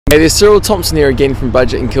Hey there's Cyril Thompson here again from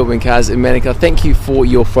Budget and Kilburn Cars in Manukau. Thank you for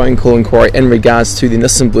your phone call inquiry in regards to the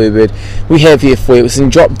Nissan Bluebird we have here for you. It's been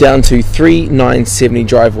dropped down to 3970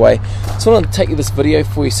 driveway. So I want to take you this video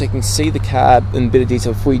for you so you can see the car in better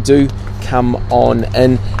detail before you do come on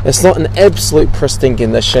in. It's not in absolute pristine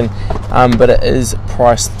condition, but it is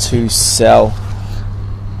priced to sell.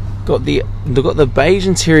 Got the beige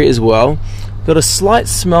interior as well. Got a slight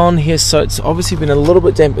smell in here, so it's obviously been a little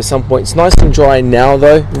bit damp at some point. It's nice and dry now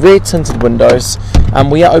though. Rear tinted windows.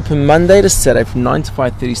 We are open Monday to Saturday from 9 to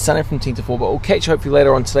 5:30, Sunday from 10 to 4, but we'll catch you hopefully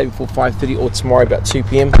later on today before 5:30 or tomorrow about 2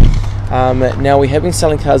 p.m. Now we have been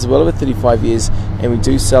selling cars well over 35 years, and we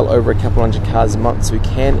do sell over a couple hundred cars a month, so we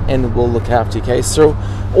can and will look after you. Okay, so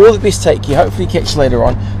all the best take care. Hopefully catch you later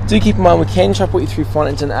on. Do keep in mind we can try to put you through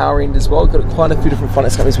finance in our end as well. We've got quite a few different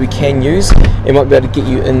finance companies we can use, and might be able to get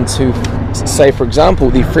you into, say for example,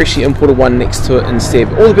 the freshly imported one next to it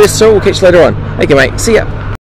instead. All the best, so we'll catch you later on. Okay mate, see ya.